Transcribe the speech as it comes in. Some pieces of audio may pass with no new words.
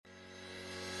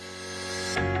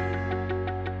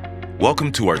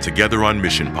Welcome to our Together on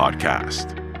Mission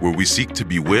podcast, where we seek to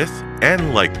be with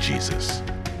and like Jesus.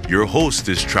 Your host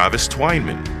is Travis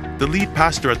Twineman, the lead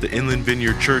pastor at the Inland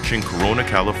Vineyard Church in Corona,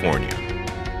 California.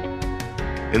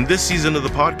 In this season of the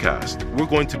podcast, we're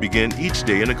going to begin each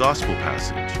day in a gospel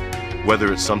passage.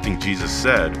 Whether it's something Jesus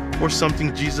said or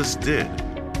something Jesus did,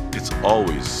 it's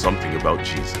always something about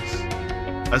Jesus.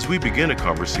 As we begin a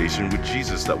conversation with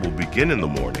Jesus that will begin in the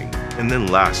morning and then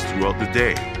last throughout the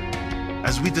day,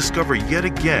 as we discover yet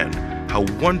again how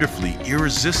wonderfully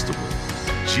irresistible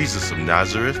Jesus of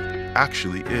Nazareth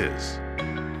actually is.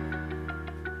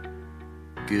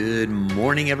 Good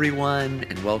morning, everyone,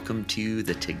 and welcome to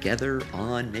the Together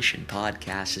on Mission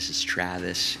podcast. This is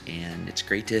Travis, and it's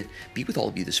great to be with all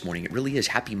of you this morning. It really is.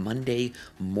 Happy Monday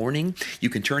morning. You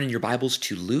can turn in your Bibles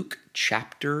to Luke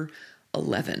chapter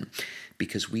 11,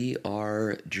 because we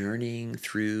are journeying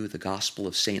through the Gospel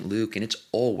of St. Luke, and it's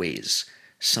always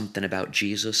something about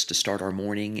Jesus to start our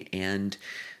morning, and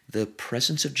the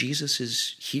presence of Jesus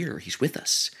is here. He's with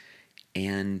us,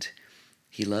 and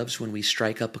he loves when we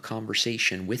strike up a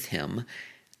conversation with him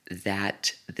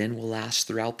that then will last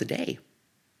throughout the day,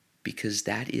 because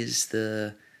that is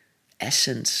the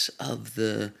essence of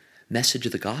the message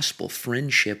of the gospel: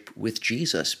 friendship with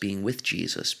Jesus,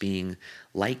 being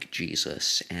like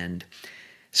Jesus. And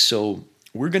so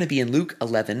we're going to be in Luke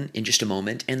 11 in just a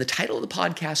moment, and the title of the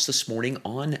podcast this morning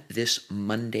on this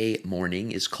Monday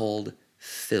morning is called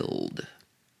Filled.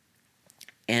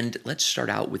 And let's start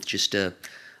out with just a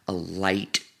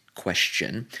light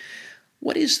question.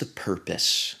 What is the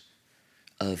purpose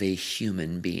of a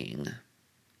human being?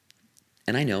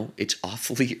 And I know it's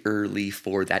awfully early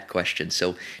for that question,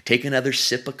 so take another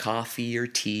sip of coffee or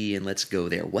tea and let's go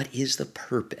there. What is the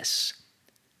purpose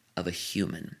of a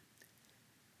human?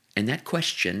 And that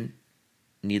question,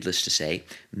 needless to say,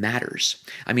 matters.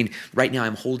 I mean, right now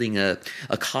I'm holding a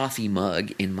coffee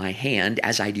mug in my hand,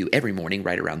 as I do every morning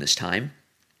right around this time.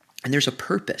 And there's a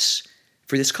purpose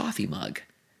for this coffee mug.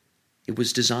 It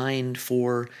was designed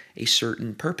for a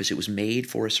certain purpose. It was made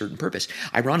for a certain purpose.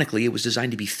 Ironically, it was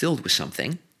designed to be filled with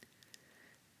something,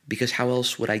 because how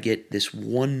else would I get this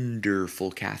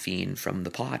wonderful caffeine from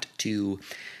the pot to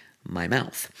my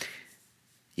mouth?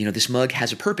 You know, this mug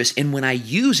has a purpose, and when I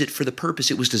use it for the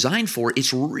purpose it was designed for,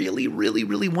 it's really, really,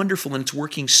 really wonderful, and it's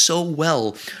working so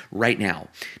well right now,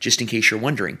 just in case you're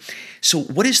wondering. So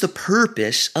what is the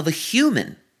purpose of a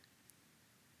human?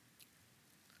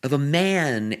 Of a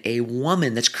man, a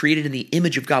woman that's created in the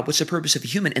image of God? What's the purpose of a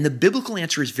human? And the biblical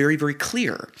answer is very, very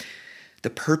clear.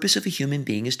 The purpose of a human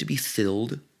being is to be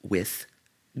filled with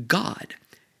God.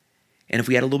 And if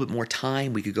we had a little bit more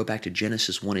time, we could go back to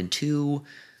Genesis 1 and 2,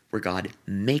 where God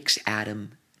makes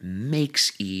Adam,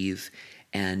 makes Eve,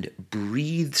 and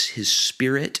breathes his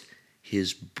spirit,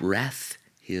 his breath,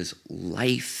 his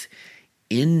life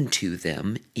into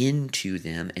them,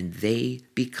 and they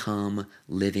become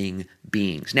living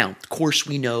beings. Now, of course,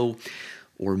 we know,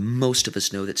 or most of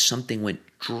us know, that something went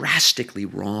drastically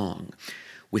wrong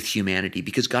with humanity,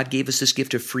 because God gave us this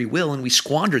gift of free will and we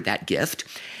squandered that gift.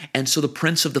 And so the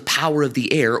prince of the power of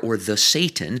the air, or the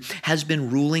Satan, has been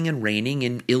ruling and reigning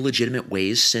in illegitimate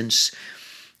ways since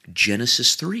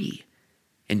Genesis 3.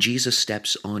 And Jesus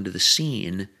steps onto the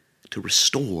scene to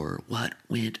restore what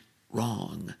went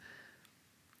wrong.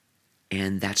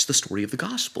 And that's the story of the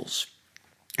Gospels.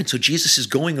 And so Jesus is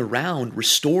going around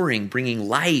restoring, bringing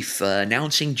life,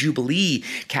 announcing Jubilee,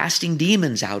 casting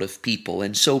demons out of people.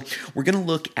 And so we're going to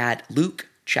look at Luke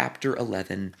chapter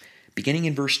 11, beginning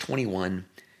in verse 21.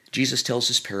 Jesus tells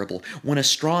this parable: when a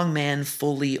strong man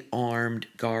fully armed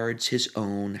guards his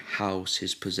own house,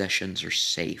 his possessions are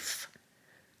safe.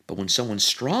 But when someone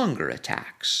stronger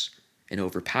attacks and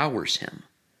overpowers him,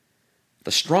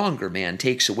 the stronger man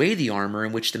takes away the armor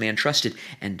in which the man trusted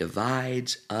and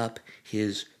divides up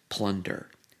his plunder.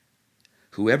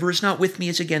 Whoever is not with me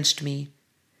is against me,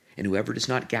 and whoever does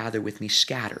not gather with me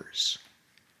scatters.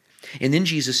 And then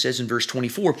Jesus says in verse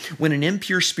 24, when an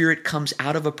impure spirit comes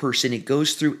out of a person, it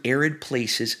goes through arid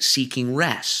places seeking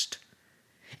rest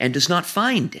and does not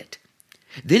find it.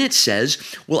 Then it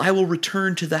says, well, I will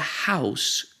return to the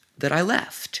house that I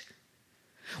left.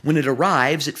 When it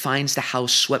arrives, it finds the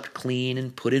house swept clean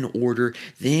and put in order.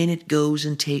 Then it goes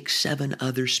and takes 7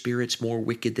 other spirits more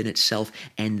wicked than itself,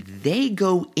 and they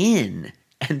go in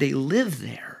and they live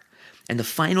there. And the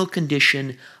final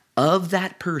condition of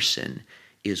that person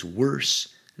is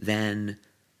worse than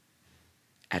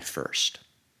at first.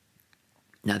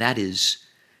 Now that is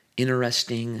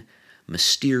interesting,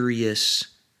 mysterious,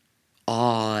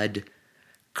 odd,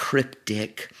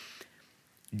 cryptic.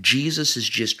 Jesus has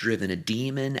just driven a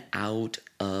demon out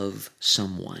of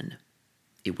someone.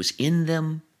 It was in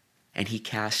them, and he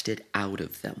cast it out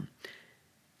of them.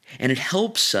 And it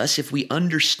helps us if we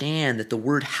understand that the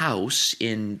word house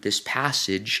in this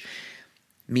passage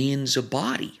means a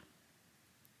body.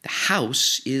 The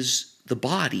house is the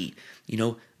body,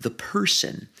 the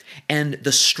person. And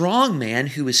the strong man,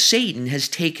 who is Satan, has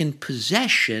taken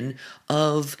possession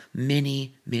of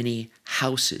many, many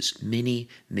houses, many,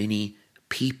 many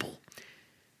people.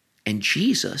 And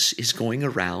Jesus is going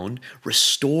around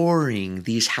restoring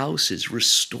these houses,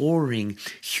 restoring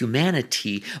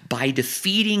humanity by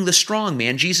defeating the strong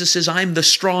man. Jesus says, I'm the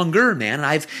stronger man, and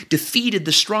I've defeated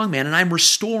the strong man, and I'm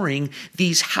restoring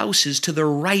these houses to their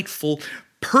rightful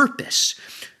purpose,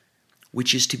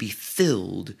 which is to be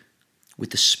filled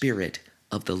with the Spirit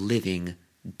of the living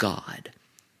God.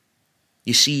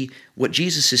 You see, what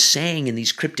Jesus is saying in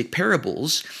these cryptic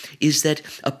parables is that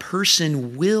a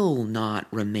person will not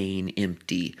remain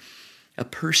empty. A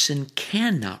person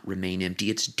cannot remain empty.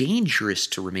 It's dangerous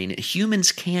to remain.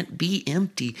 Humans can't be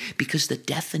empty because the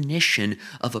definition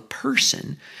of a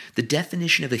person, the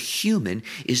definition of a human,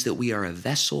 is that we are a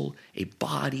vessel, a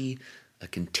body, a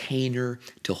container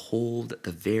to hold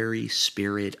the very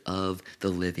Spirit of the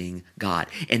living God.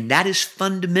 And that is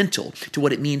fundamental to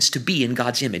what it means to be in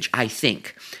God's image, I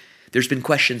think. There's been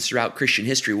questions throughout Christian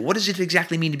history. What does it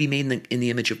exactly mean to be made in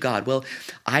the image of God? Well,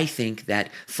 I think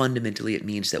that fundamentally it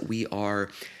means that we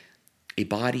are a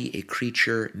body, a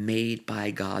creature made by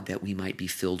God that we might be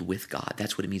filled with God.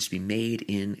 That's what it means to be made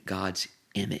in God's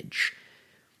image.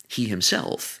 He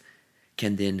himself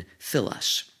can then fill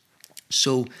us.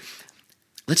 So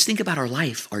let's think about our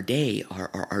life, our day,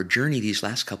 our journey these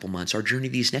last couple months, our journey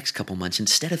these next couple months.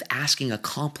 Instead of asking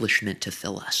accomplishment to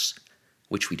fill us,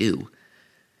 which we do,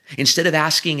 instead of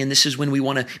asking, and this is when we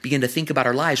want to begin to think about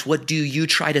our lives, what do you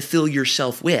try to fill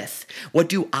yourself with? What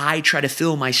do I try to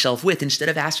fill myself with? Instead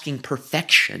of asking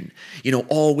perfection,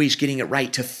 always getting it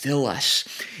right to fill us.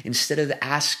 Instead of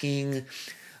asking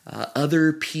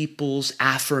other people's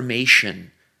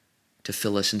affirmation to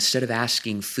fill us. Instead of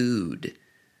asking food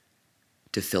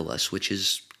to fill us, which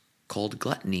is called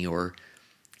gluttony, or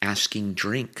asking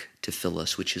drink to fill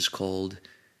us, which is called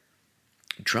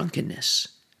drunkenness.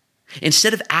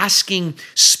 Instead of asking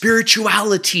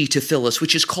spirituality to fill us,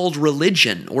 which is called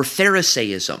religion or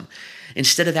Pharisaism.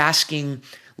 Instead of asking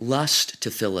lust to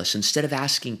fill us. Instead of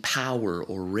asking power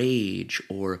or rage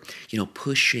or,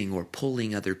 pushing or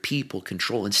pulling other people,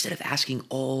 control. Instead of asking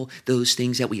all those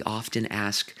things that we often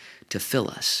ask to fill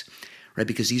us. Right?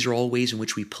 Because these are all ways in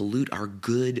which we pollute our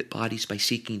good bodies by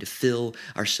seeking to fill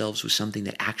ourselves with something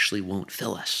that actually won't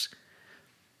fill us.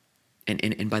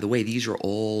 And by the way, these are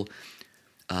all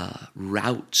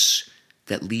routes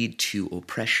that lead to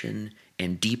oppression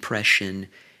and depression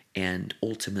and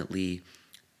ultimately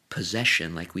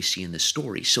possession, like we see in this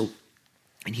story. So,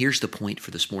 and here's the point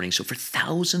for this morning. So for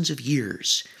thousands of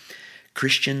years,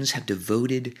 Christians have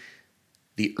devoted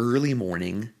the early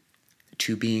morning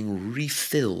to being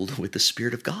refilled with the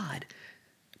Spirit of God,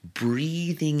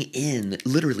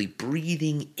 literally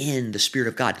breathing in the Spirit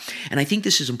of God. And I think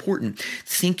this is important,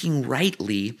 thinking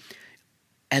rightly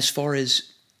as far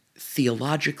as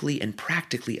theologically and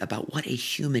practically about what a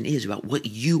human is, about what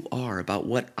you are, about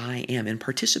what I am, and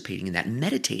participating in that,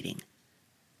 meditating,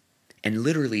 and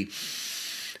literally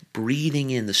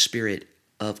breathing in the Spirit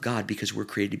of God because we're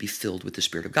created to be filled with the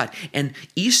Spirit of God. And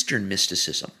Eastern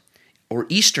mysticism, or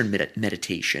Eastern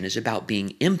meditation, is about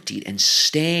being emptied and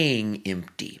staying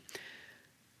empty.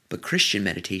 But Christian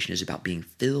meditation is about being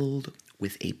filled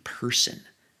with a person,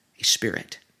 a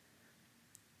spirit,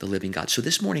 the living God. So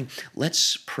this morning,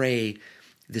 let's pray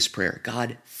this prayer.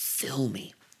 God, fill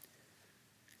me.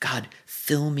 God,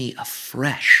 fill me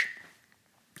afresh.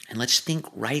 And let's think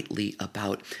rightly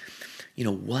about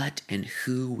what and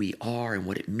who we are and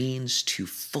what it means to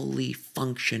fully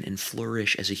function and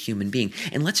flourish as a human being.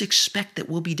 And let's expect that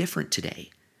we'll be different today.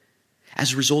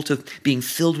 As a result of being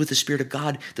filled with the Spirit of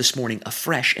God this morning,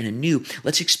 afresh and anew,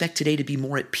 let's expect today to be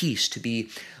more at peace, to be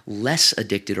less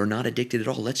addicted or not addicted at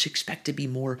all. Let's expect to be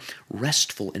more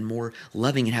restful and more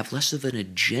loving and have less of an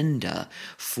agenda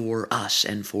for us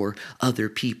and for other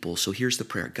people. So here's the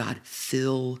prayer. God,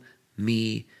 fill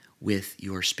me with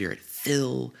your Spirit.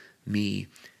 Fill me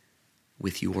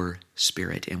with your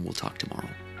Spirit, and we'll talk tomorrow.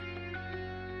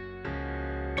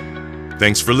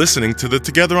 Thanks for listening to the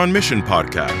Together on Mission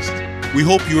podcast. We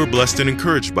hope you were blessed and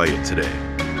encouraged by it today.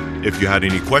 If you had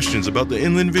any questions about the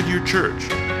Inland Vineyard Church,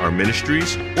 our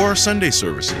ministries, or our Sunday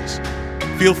services,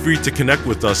 feel free to connect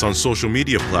with us on social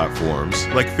media platforms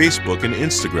like Facebook and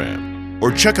Instagram,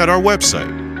 or check out our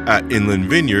website at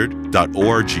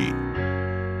inlandvineyard.org.